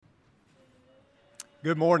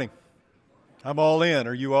Good morning. I'm all in.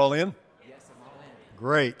 Are you all in? Yes, I'm all in.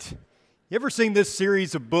 Great. You ever seen this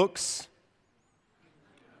series of books?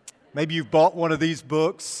 Maybe you've bought one of these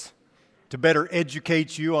books to better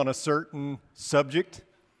educate you on a certain subject.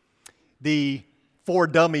 The For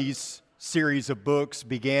Dummies series of books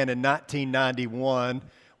began in 1991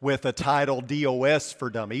 with a title DOS for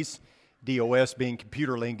Dummies, DOS being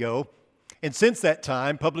computer lingo. And since that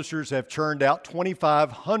time, publishers have churned out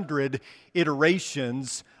 2,500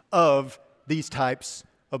 iterations of these types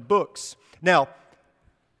of books. Now,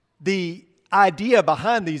 the idea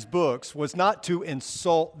behind these books was not to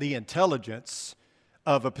insult the intelligence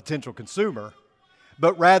of a potential consumer,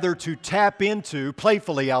 but rather to tap into,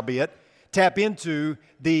 playfully albeit, tap into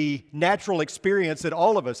the natural experience that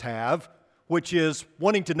all of us have, which is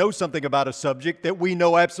wanting to know something about a subject that we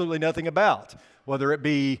know absolutely nothing about, whether it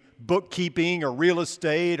be bookkeeping or real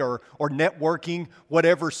estate or networking,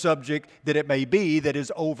 whatever subject that it may be that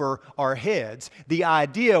is over our heads. The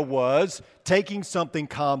idea was taking something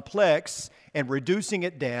complex and reducing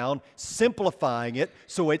it down, simplifying it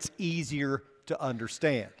so it's easier to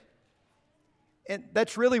understand. And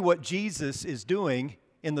that's really what Jesus is doing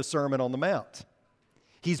in the Sermon on the Mount.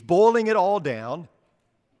 He's boiling it all down,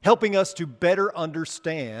 helping us to better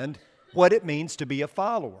understand what it means to be a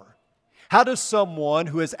follower. How does someone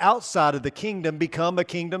who is outside of the kingdom become a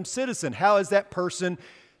kingdom citizen? How is that person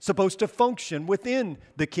supposed to function within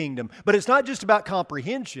the kingdom? But it's not just about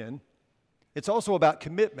comprehension, it's also about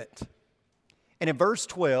commitment. And in verse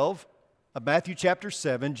 12 of Matthew chapter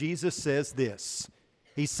 7, Jesus says this.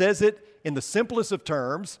 He says it in the simplest of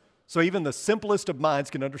terms, so even the simplest of minds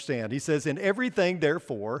can understand. He says, "In everything,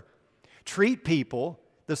 therefore, treat people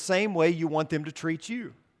the same way you want them to treat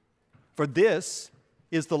you. For this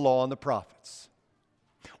is the law and the prophets."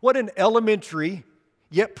 What an elementary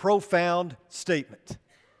yet profound statement.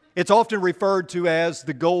 It's often referred to as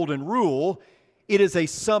the golden rule. It is a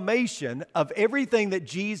summation of everything that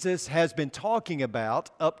Jesus has been talking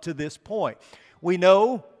about up to this point. We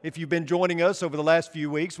know, if you've been joining us over the last few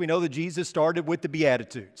weeks, we know that Jesus started with the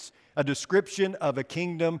Beatitudes, a description of a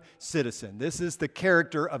kingdom citizen. This is the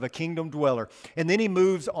character of a kingdom dweller. And then he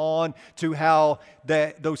moves on to how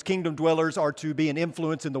those kingdom dwellers are to be an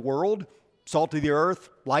influence in the world, salt of the earth,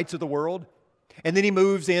 lights of the world. And then he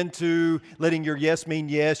moves into letting your yes mean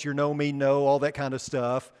yes, your no mean no, all that kind of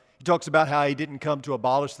stuff. He talks about how he didn't come to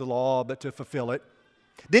abolish the law, but to fulfill it.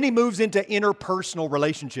 Then he moves into interpersonal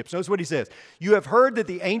relationships. Notice what he says. "You have heard that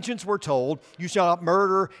the ancients were told, 'You shall not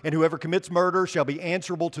murder, and whoever commits murder shall be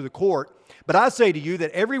answerable to the court.' But I say to you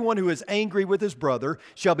that everyone who is angry with his brother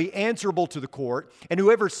shall be answerable to the court, and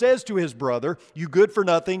whoever says to his brother, 'You good for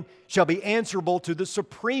nothing,' shall be answerable to the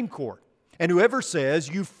Supreme Court. And whoever says,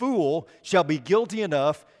 'You fool,' shall be guilty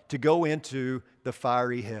enough to go into the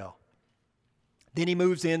fiery hell." Then he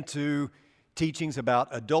moves into teachings about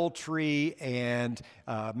adultery and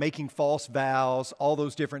making false vows, all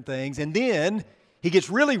those different things. And then he gets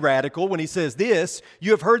really radical when he says this,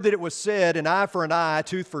 "You have heard that it was said, an eye for an eye,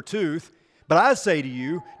 tooth for tooth. But I say to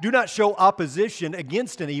you, do not show opposition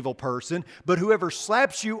against an evil person, but whoever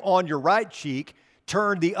slaps you on your right cheek,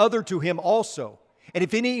 turn the other to him also. And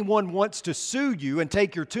if anyone wants to sue you and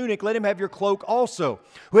take your tunic, let him have your cloak also.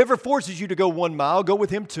 Whoever forces you to go 1 mile, go with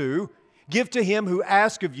him 2. Give to him who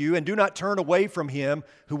asks of you, and do not turn away from him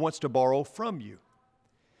who wants to borrow from you."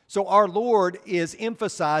 So our Lord is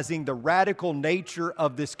emphasizing the radical nature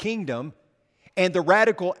of this kingdom and the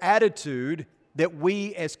radical attitude that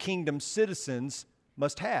we as kingdom citizens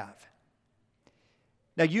must have.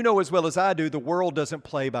 Now, you know as well as I do, the world doesn't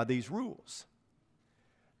play by these rules.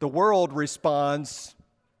 The world responds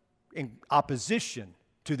in opposition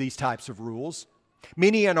to these types of rules.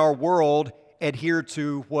 Many in our world adhere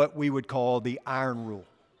to what we would call the iron rule.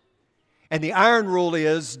 And the iron rule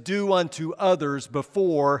is do unto others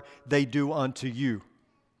before they do unto you.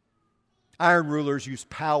 Iron rulers use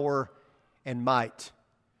power and might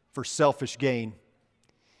for selfish gain.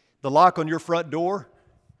 The lock on your front door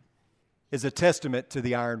is a testament to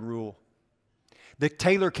the iron rule. The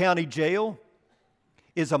Taylor County Jail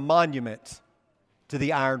is a monument to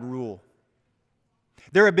the iron rule.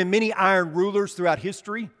 There have been many iron rulers throughout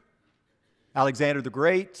history. Alexander the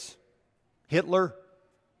Great, Hitler,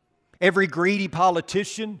 every greedy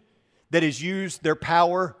politician that has used their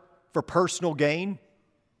power for personal gain.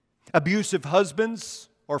 Abusive husbands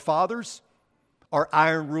or fathers are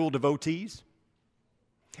iron rule devotees.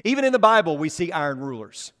 Even in the Bible, we see iron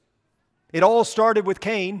rulers. It all started with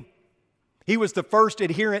Cain. He was the first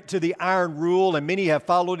adherent to the iron rule, and many have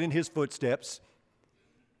followed in his footsteps.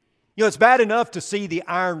 You know, it's bad enough to see the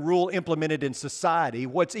iron rule implemented in society.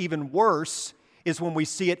 What's even worse is when we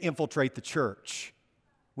see it infiltrate the church.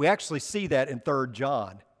 We actually see that in 3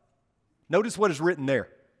 John. Notice what is written there.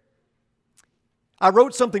 I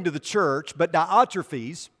wrote something to the church, but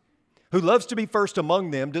Diotrephes, who loves to be first among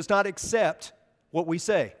them, does not accept what we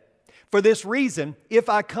say. For this reason, if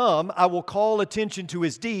I come, I will call attention to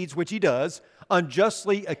his deeds, which he does,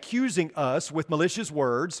 unjustly accusing us with malicious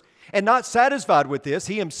words. And not satisfied with this,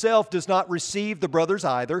 he himself does not receive the brothers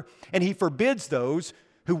either, and he forbids those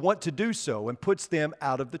who want to do so and puts them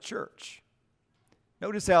out of the church.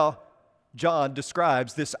 Notice how John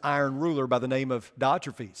describes this iron ruler by the name of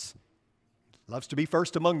Diotrephes. Loves to be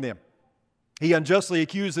first among them. He unjustly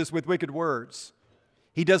accuses with wicked words.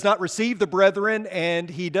 He does not receive the brethren, and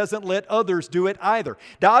he doesn't let others do it either.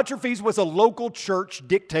 Diotrephes was a local church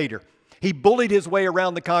dictator. He bullied his way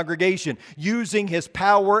around the congregation, using his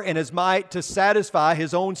power and his might to satisfy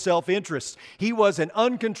his own self-interest. He was an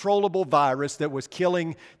uncontrollable virus that was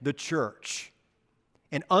killing the church.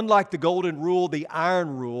 And unlike the golden rule, the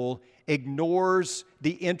iron rule ignores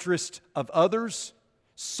the interest of others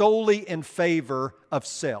solely in favor of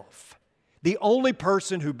self. The only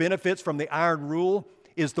person who benefits from the iron rule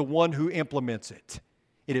is the one who implements it.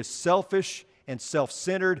 It is selfish and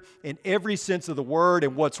self-centered in every sense of the word,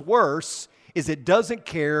 and what's worse is it doesn't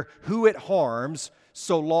care who it harms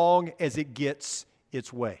so long as it gets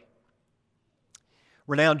its way.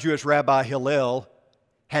 Renowned Jewish Rabbi Hillel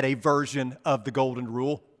had a version of the golden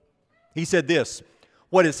rule. He said this,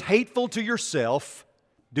 "What is hateful to yourself,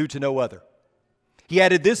 do to no other." He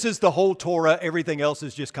added, "This is the whole Torah, everything else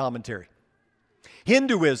is just commentary."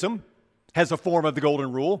 Hinduism has a form of the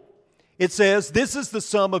golden rule. It says, "This is the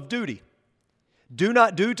sum of duty. Do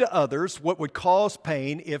not do to others what would cause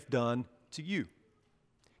pain if done to you."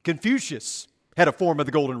 Confucius had a form of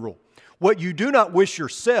the golden rule. "What you do not wish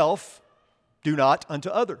yourself, do not unto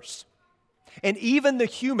others." And even the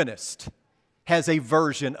humanist has a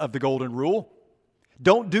version of the golden rule.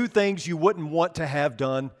 Don't do things you wouldn't want to have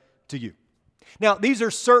done to you. Now, these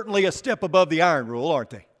are certainly a step above the iron rule, aren't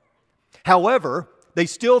they? However, they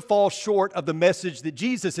still fall short of the message that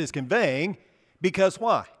Jesus is conveying, because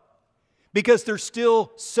why? Because they're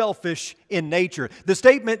still selfish in nature. The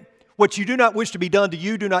statement, "What you do not wish to be done to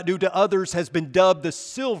you, do not do to others," has been dubbed the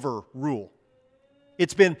silver rule.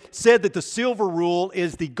 It's been said that the silver rule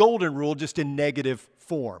is the golden rule, just in negative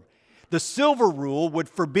form. The silver rule would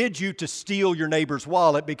forbid you to steal your neighbor's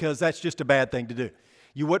wallet because that's just a bad thing to do.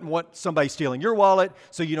 You wouldn't want somebody stealing your wallet,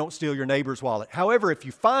 so you don't steal your neighbor's wallet. However, if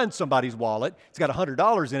you find somebody's wallet, it's got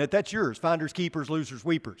 $100 in it, that's yours. Finders, keepers, losers,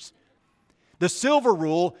 weepers. The silver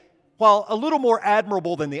rule, while a little more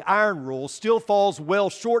admirable than the iron rule, still falls well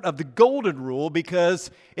short of the golden rule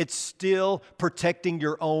because it's still protecting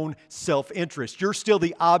your own self-interest. You're still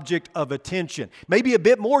the object of attention. Maybe a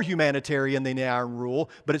bit more humanitarian than the iron rule,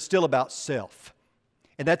 but it's still about self.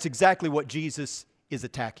 And that's exactly what Jesus is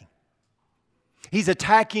attacking. He's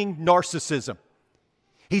attacking narcissism.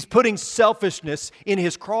 He's putting selfishness in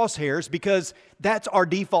his crosshairs because that's our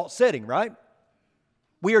default setting, right?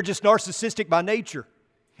 We are just narcissistic by nature.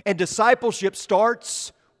 And discipleship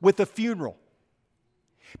starts with a funeral.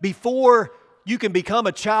 Before you can become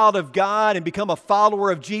a child of God and become a follower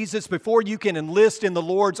of Jesus, before you can enlist in the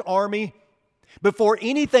Lord's army, before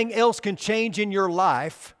anything else can change in your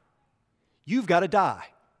life, you've got to die.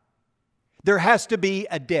 There has to be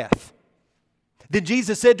a death. Then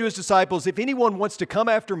Jesus said to his disciples, "If anyone wants to come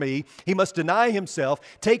after me, he must deny himself,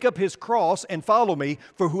 take up his cross, and follow me.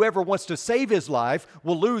 For whoever wants to save his life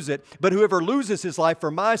will lose it, but whoever loses his life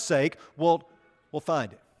for my sake will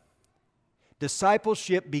find it."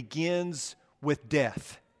 Discipleship begins with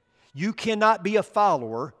death. You cannot be a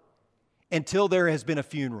follower until there has been a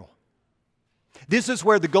funeral. This is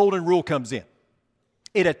where the golden rule comes in.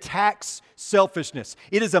 It attacks selfishness.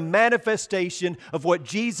 It is a manifestation of what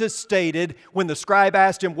Jesus stated when the scribe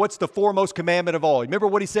asked him, "What's the foremost commandment of all?" Remember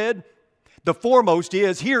what he said? The foremost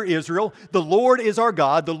is, "Hear, Israel, the Lord is our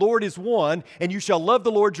God, the Lord is one, and you shall love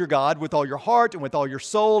the Lord your God with all your heart and with all your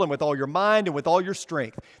soul and with all your mind and with all your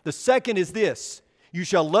strength." The second is this: "You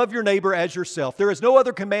shall love your neighbor as yourself." There is no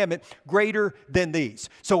other commandment greater than these.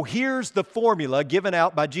 So here's the formula given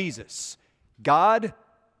out by Jesus: God,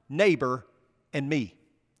 neighbor, and me.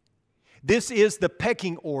 This is the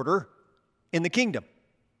pecking order in the kingdom.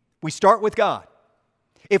 We start with God.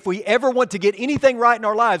 If we ever want to get anything right in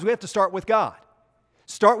our lives, we have to start with God.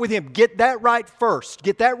 Start with Him. Get that right first.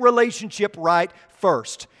 Get that relationship right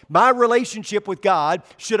first. My relationship with God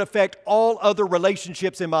should affect all other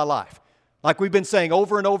relationships in my life. Like we've been saying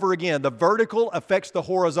over and over again, the vertical affects the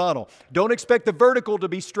horizontal. Don't expect the vertical to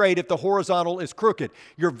be straight if the horizontal is crooked.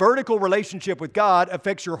 Your vertical relationship with God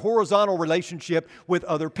affects your horizontal relationship with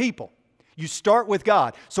other people. You start with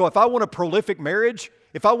God. So if I want a prolific marriage,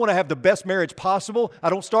 if I want to have the best marriage possible, I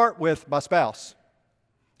don't start with my spouse.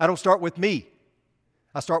 I don't start with me.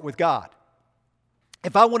 I start with God.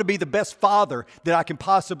 If I want to be the best father that I can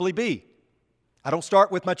possibly be, I don't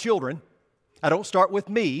start with my children. I don't start with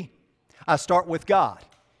me. I start with God.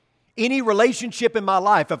 Any relationship in my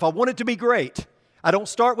life, if I want it to be great, I don't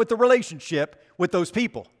start with the relationship with those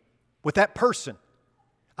people, with that person.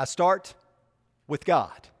 I start with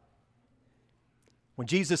God. When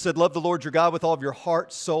Jesus said, love the Lord your God with all of your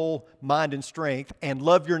heart, soul, mind, and strength, and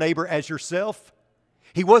love your neighbor as yourself,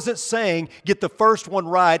 He wasn't saying get the first one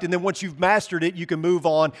right, and then once you've mastered it, you can move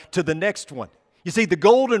on to the next one. You see, the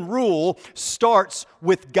golden rule starts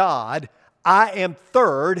with God. I am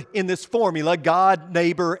third in this formula, God,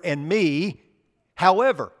 neighbor, and me.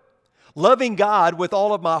 However, loving God with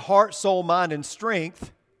all of my heart, soul, mind, and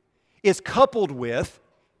strength is coupled with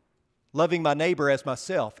loving my neighbor as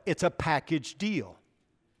myself. It's a package deal.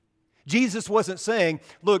 Jesus wasn't saying,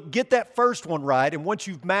 look, get that first one right, and once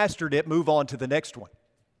you've mastered it, move on to the next one.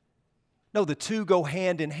 No, the two go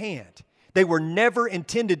hand in hand. They were never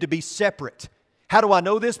intended to be separate. How do I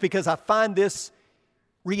know this? Because I find this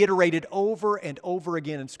reiterated over and over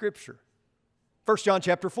again in Scripture. 1 John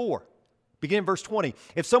chapter 4, begin in verse 20.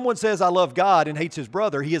 If someone says, I love God and hates his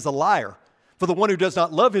brother, he is a liar. For the one who does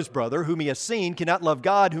not love his brother, whom he has seen, cannot love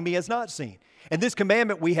God, whom he has not seen. And this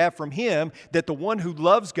commandment we have from him, that the one who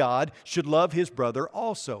loves God should love his brother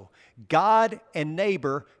also. God and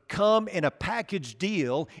neighbor come in a package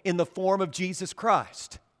deal in the form of Jesus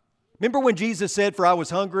Christ. Remember when Jesus said, for I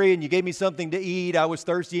was hungry and you gave me something to eat, I was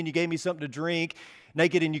thirsty and you gave me something to drink,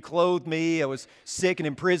 naked and you clothed me, I was sick and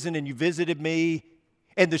in prison and you visited me.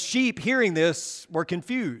 And the sheep hearing this were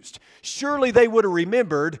confused. Surely they would have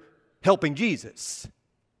remembered helping Jesus.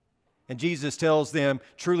 And Jesus tells them,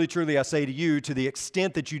 truly, truly, I say to you, to the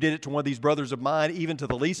extent that you did it to one of these brothers of mine, even to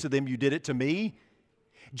the least of them, you did it to me.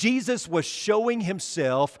 Jesus was showing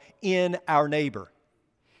himself in our neighbor.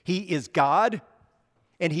 He is God,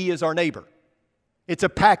 and he is our neighbor. It's a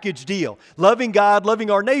package deal. Loving God,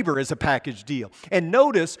 loving our neighbor is a package deal. And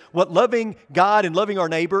notice what loving God and loving our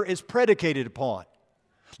neighbor is predicated upon.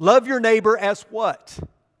 Love your neighbor as what?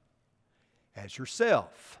 As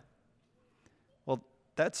yourself. Well,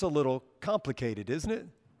 that's a little complicated, isn't it?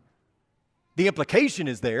 The implication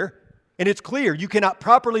is there, and it's clear. You cannot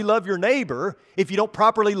properly love your neighbor if you don't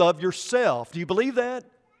properly love yourself. Do you believe that?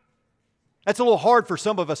 That's a little hard for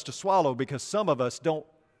some of us to swallow because some of us don't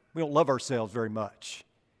love ourselves very much.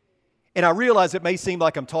 And I realize it may seem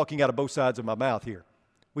like I'm talking out of both sides of my mouth here.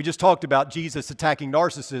 We just talked about Jesus attacking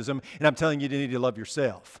narcissism, and I'm telling you need to love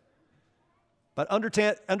yourself. But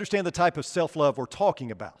understand the type of self-love we're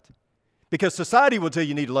talking about. Because society will tell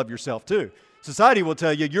you need to love yourself too. Society will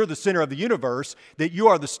tell you you're the center of the universe, that you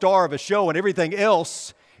are the star of a show, and everything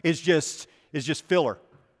else is just filler.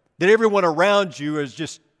 That everyone around you is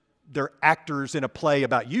just, they're actors in a play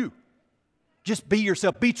about you. Just be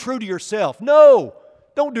yourself. Be true to yourself. No,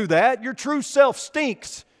 don't do that. Your true self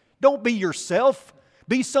stinks. Don't be yourself.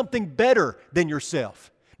 Be something better than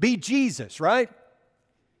yourself. Be Jesus, right?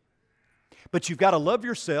 But you've got to love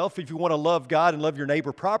yourself if you want to love God and love your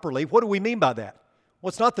neighbor properly. What do we mean by that? Well,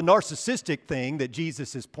 it's not the narcissistic thing that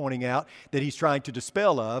Jesus is pointing out that he's trying to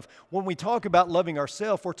dispel of. When we talk about loving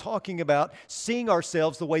ourselves, we're talking about seeing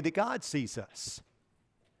ourselves the way that God sees us.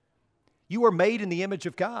 You are made in the image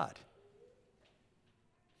of God.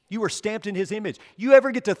 You are stamped in his image. You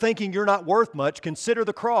ever get to thinking you're not worth much, consider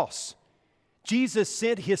the cross. Jesus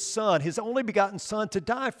sent his son, his only begotten son, to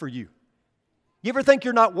die for you. You ever think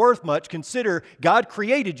you're not worth much, consider God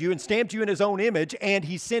created you and stamped you in his own image, and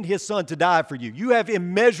he sent his son to die for you. You have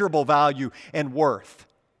immeasurable value and worth.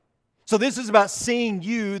 So this is about seeing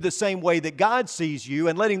you the same way that God sees you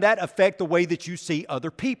and letting that affect the way that you see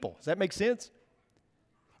other people. Does that make sense?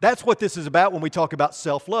 That's what this is about when we talk about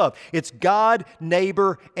self-love. It's God,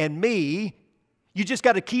 neighbor, and me. You just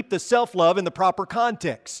got to keep the self-love in the proper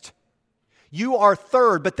context. You are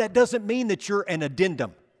third, but that doesn't mean that you're an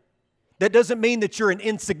addendum. That doesn't mean that you're an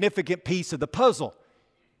insignificant piece of the puzzle.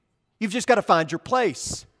 You've just got to find your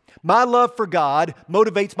place. My love for God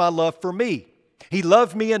motivates my love for me. He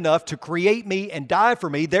loved me enough to create me and die for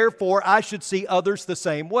me. Therefore, I should see others the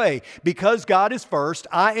same way. Because God is first,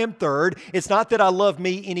 I am third. It's not that I love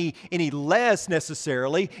me any less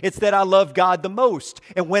necessarily. It's that I love God the most.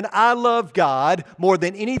 And when I love God more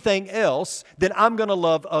than anything else, then I'm going to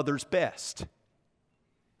love others best.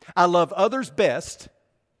 I love others best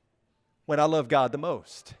when I love God the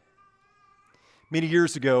most. Many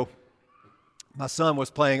years ago, my son was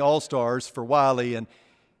playing All-Stars for Wiley, and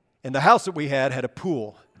the house that we had a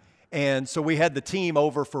pool. And so we had the team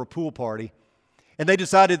over for a pool party, and they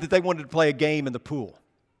decided that they wanted to play a game in the pool.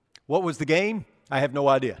 What was the game? I have no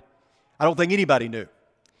idea. I don't think anybody knew.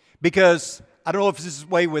 Because I don't know if this is the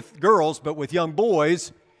way with girls, but with young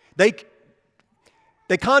boys, they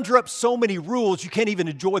conjure up so many rules you can't even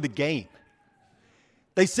enjoy the game.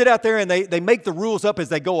 They sit out there and they make the rules up as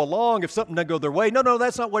they go along. If something doesn't go their way, no,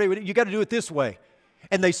 that's not what you got to do it this way.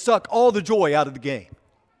 And they suck all the joy out of the game.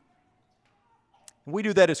 We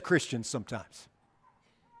do that as Christians sometimes.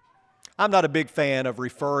 I'm not a big fan of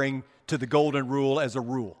referring to the golden rule as a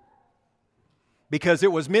rule, because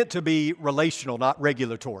it was meant to be relational, not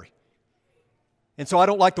regulatory. And so I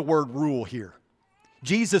don't like the word rule here.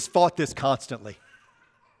 Jesus fought this constantly,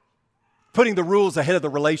 putting the rules ahead of the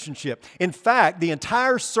relationship. In fact, the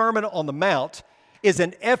entire Sermon on the Mount is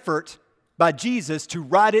an effort by Jesus to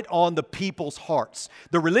write it on the people's hearts.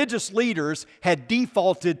 The religious leaders had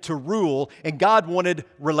defaulted to rule, and God wanted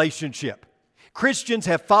relationship. Christians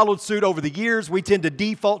have followed suit over the years. We tend to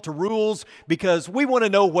default to rules because we want to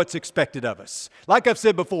know what's expected of us. Like I've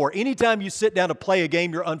said before, anytime you sit down to play a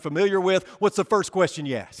game you're unfamiliar with, what's the first question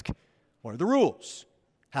you ask? What are the rules?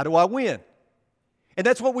 How do I win? And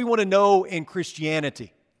that's what we want to know in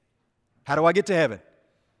Christianity. How do I get to heaven?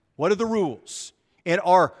 What are the rules? In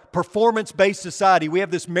our performance-based society, we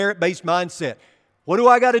have this merit-based mindset. What do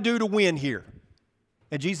I got to do to win here?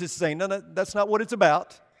 And Jesus is saying, no, that's not what it's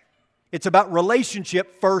about. It's about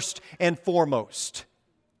relationship first and foremost.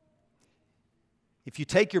 If you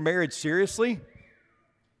take your marriage seriously,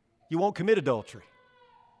 you won't commit adultery.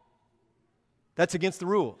 That's against the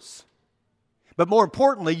rules. But more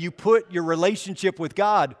importantly, you put your relationship with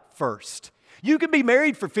God first. You can be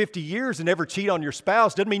married for 50 years and never cheat on your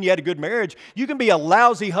spouse. Doesn't mean you had a good marriage. You can be a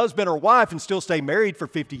lousy husband or wife and still stay married for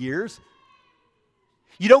 50 years.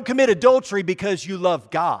 You don't commit adultery because you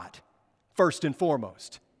love God first and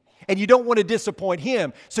foremost. And you don't want to disappoint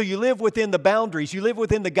Him. So you live within the boundaries. You live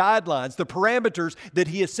within the guidelines, the parameters that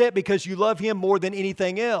He has set because you love Him more than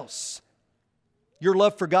anything else. Your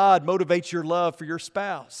love for God motivates your love for your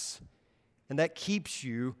spouse. And that keeps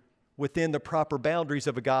you within the proper boundaries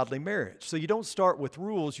of a godly marriage. So you don't start with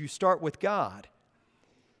rules, you start with God.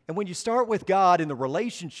 And when you start with God in the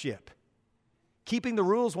relationship, keeping the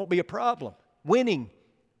rules won't be a problem. Winning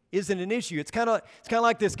isn't an issue. It's kind of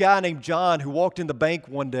like this guy named John who walked in the bank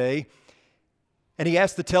one day and he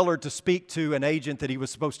asked the teller to speak to an agent that he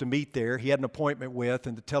was supposed to meet there. He had an appointment with,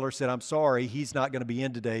 and the teller said, "I'm sorry, he's not going to be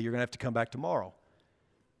in today. You're going to have to come back tomorrow."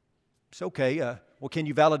 It's okay. Well, can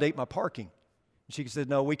you validate my parking? She said,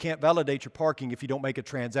 "No, we can't validate your parking if you don't make a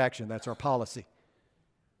transaction. That's our policy."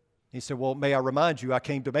 He said, "Well, may I remind you, I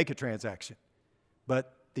came to make a transaction,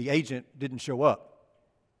 but the agent didn't show up."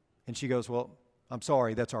 And she goes, "Well, I'm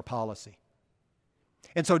sorry, that's our policy."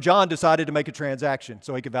 And so John decided to make a transaction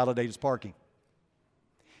so he could validate his parking.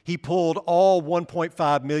 He pulled all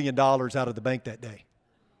 $1.5 million out of the bank that day.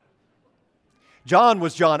 John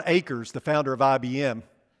was John Akers, the founder of IBM.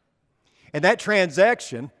 And that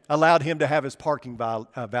transaction allowed him to have his parking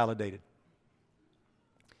validated.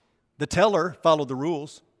 The teller followed the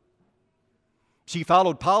rules. She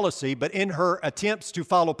followed policy, but in her attempts to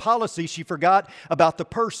follow policy, she forgot about the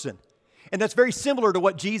person. And that's very similar to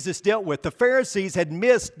what Jesus dealt with. The Pharisees had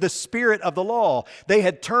missed the spirit of the law. They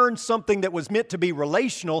had turned something that was meant to be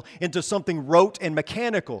relational into something rote and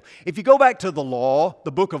mechanical. If you go back to the law,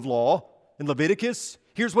 the book of law in Leviticus,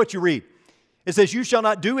 here's what you read. It says, "You shall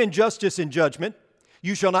not do injustice in judgment.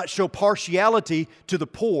 You shall not show partiality to the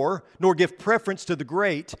poor, nor give preference to the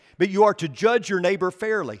great, but you are to judge your neighbor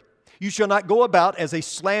fairly. You shall not go about as a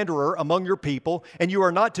slanderer among your people, and you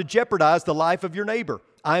are not to jeopardize the life of your neighbor.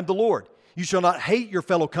 I am the Lord. You shall not hate your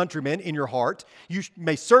fellow countrymen in your heart. You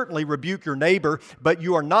may certainly rebuke your neighbor, but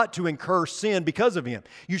you are not to incur sin because of him.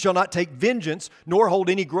 You shall not take vengeance, nor hold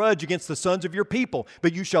any grudge against the sons of your people,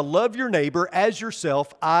 but you shall love your neighbor as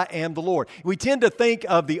yourself. I am the Lord." We tend to think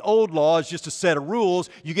of the old law as just a set of rules.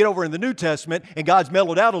 You get over in the New Testament, and God's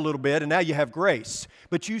mellowed out a little bit, and now you have grace.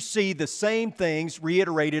 But you see the same things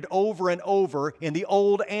reiterated over and over in the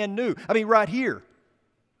Old and New. I mean, right here,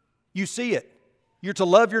 you see it. You're to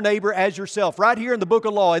love your neighbor as yourself. Right here in the book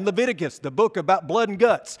of law, in Leviticus, the book about blood and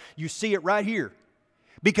guts, you see it right here.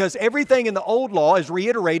 Because everything in the old law is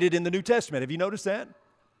reiterated in the New Testament. Have you noticed that?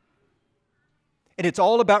 And it's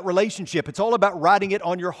all about relationship. It's all about writing it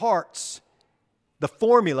on your hearts. The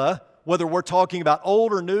formula, whether we're talking about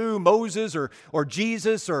old or new, Moses or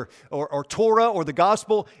Jesus or Torah or the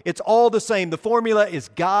gospel, it's all the same. The formula is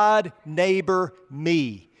God, neighbor,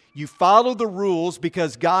 me. You follow the rules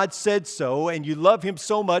because God said so, and you love Him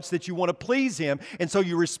so much that you want to please Him. And so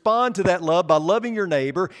you respond to that love by loving your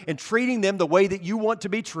neighbor and treating them the way that you want to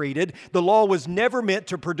be treated. The law was never meant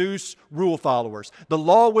to produce rule followers. The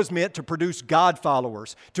law was meant to produce God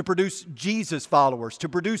followers, to produce Jesus followers, to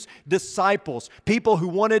produce disciples, people who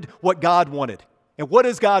wanted what God wanted. And what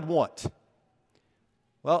does God want?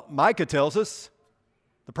 Well, Micah tells us,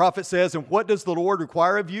 the prophet says, "And what does the Lord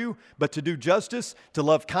require of you but to do justice, to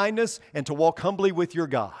love kindness, and to walk humbly with your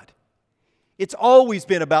God?" It's always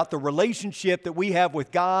been about the relationship that we have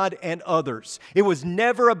with God and others. It was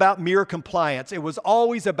never about mere compliance. It was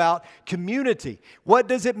always about community. What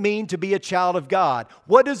does it mean to be a child of God?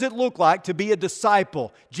 What does it look like to be a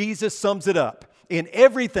disciple? Jesus sums it up. In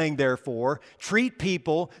everything, therefore, treat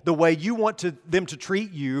people the way you want them to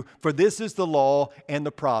treat you, for this is the law and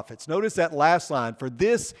the prophets. Notice that last line, for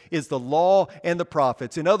this is the law and the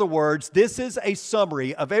prophets. In other words, this is a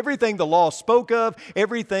summary of everything the law spoke of,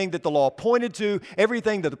 everything that the law pointed to,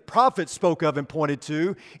 everything that the prophets spoke of and pointed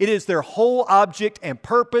to. It is their whole object and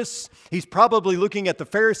purpose. He's probably looking at the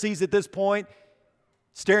Pharisees at this point,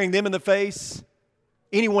 staring them in the face,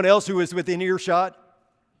 anyone else who is within earshot.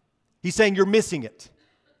 He's saying you're missing it.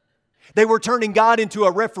 They were turning God into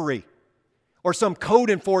a referee or some code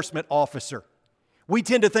enforcement officer. We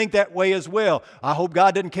tend to think that way as well. I hope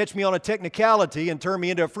God doesn't catch me on a technicality and turn me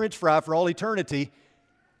into a French fry for all eternity.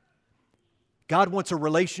 God wants a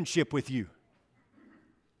relationship with you.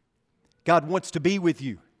 God wants to be with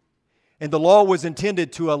you. And the law was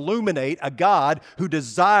intended to illuminate a God who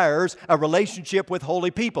desires a relationship with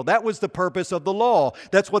holy people. That was the purpose of the law.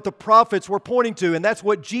 That's what the prophets were pointing to, and that's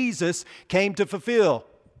what Jesus came to fulfill.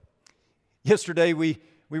 Yesterday, we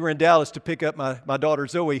were in Dallas to pick up my daughter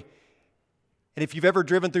Zoe. And if you've ever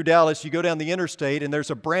driven through Dallas, you go down the interstate, and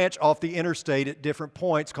there's a branch off the interstate at different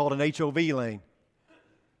points called an HOV lane.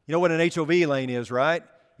 You know what an HOV lane is, right?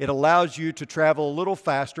 It allows you to travel a little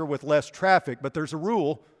faster with less traffic, but there's a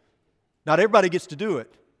rule. Not everybody gets to do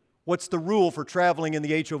it. What's the rule for traveling in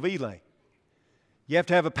the HOV lane? You have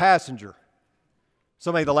to have a passenger.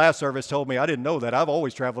 Somebody at the last service told me, I didn't know that. I've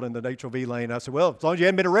always traveled in the HOV lane. I said, well, as long as you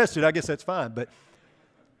haven't been arrested, I guess that's fine. But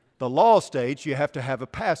the law states you have to have a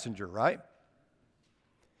passenger, right?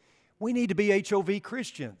 We need to be HOV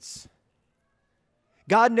Christians.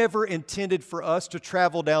 God never intended for us to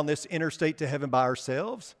travel down this interstate to heaven by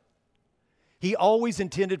ourselves. He always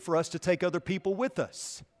intended for us to take other people with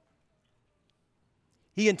us.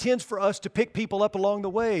 He intends for us to pick people up along the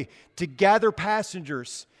way, to gather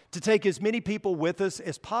passengers, to take as many people with us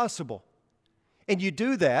as possible. And you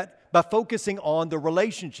do that by focusing on the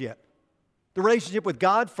relationship with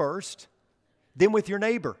God first, then with your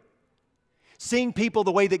neighbor. Seeing people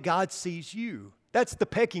the way that God sees you. That's the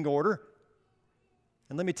pecking order.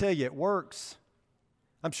 And let me tell you, it works.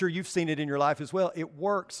 I'm sure you've seen it in your life as well. It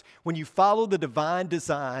works. When you follow the divine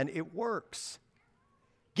design, it works.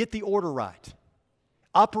 Get the order right.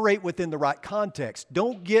 Operate within the right context.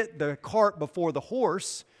 Don't get the cart before the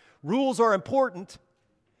horse. Rules are important,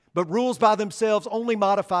 but rules by themselves only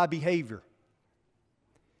modify behavior.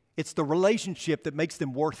 It's the relationship that makes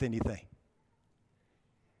them worth anything.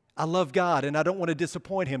 I love God and I don't want to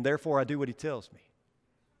disappoint Him, therefore I do what He tells me.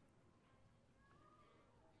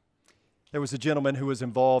 There was a gentleman who was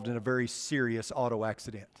involved in a very serious auto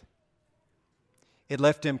accident. It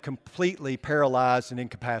left him completely paralyzed and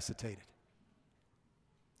incapacitated.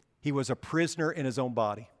 He was a prisoner in his own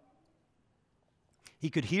body. He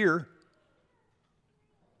could hear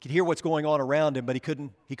what's going on around him, but he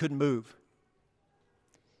couldn't move.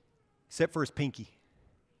 Except for his pinky.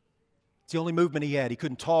 It's the only movement he had. He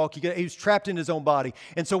couldn't talk. He was trapped in his own body.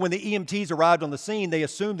 And so when the EMTs arrived on the scene, they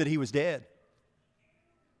assumed that he was dead.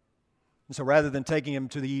 And so rather than taking him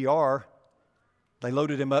to the ER, they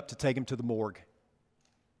loaded him up to take him to the morgue.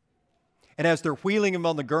 And as they're wheeling him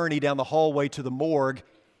on the gurney down the hallway to the morgue,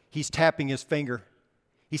 he's tapping his finger.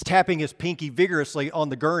 He's tapping his pinky vigorously on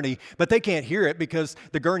the gurney, but they can't hear it because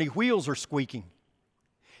the gurney wheels are squeaking.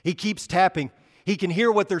 He keeps tapping. He can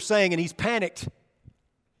hear what they're saying, and he's panicked.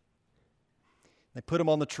 They put him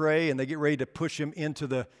on the tray, and they get ready to push him into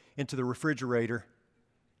the refrigerator.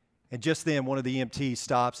 And just then, one of the EMTs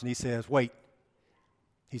stops, and he says, "Wait,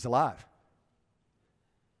 he's alive."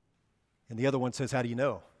 And the other one says, "How do you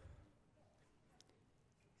know?"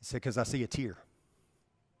 He said, "Because I see a tear."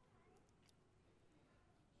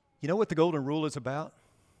 You know what the golden rule is about?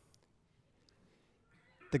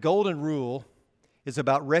 The golden rule is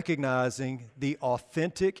about recognizing the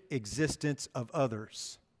authentic existence of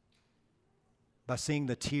others by seeing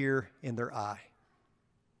the tear in their eye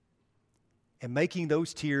and making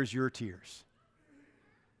those tears your tears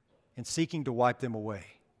and seeking to wipe them away.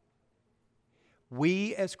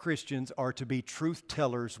 We as Christians are to be truth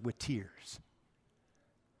tellers with tears.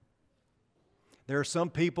 There are some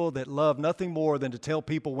people that love nothing more than to tell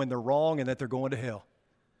people when they're wrong and that they're going to hell.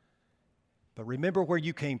 But remember where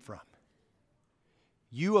you came from.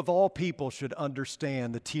 You of all people should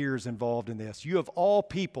understand the tears involved in this. You of all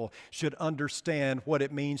people should understand what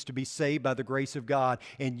it means to be saved by the grace of God.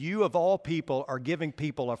 And you of all people are giving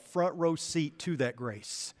people a front row seat to that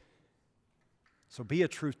grace. So be a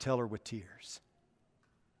truth teller with tears.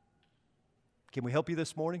 Can we help you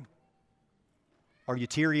this morning? Are you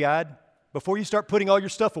teary-eyed? Before you start putting all your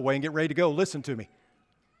stuff away and get ready to go, listen to me.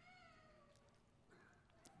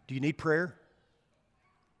 Do you need prayer?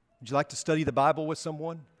 Would you like to study the Bible with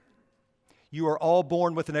someone? You are all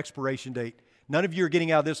born with an expiration date. None of you are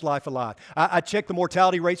getting out of this life alive. I checked the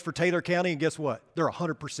mortality rates for Taylor County, and guess what? They're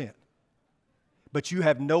 100%. But you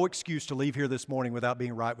have no excuse to leave here this morning without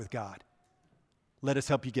being right with God. Let us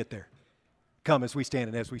help you get there. Come as we stand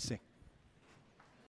and as we sing.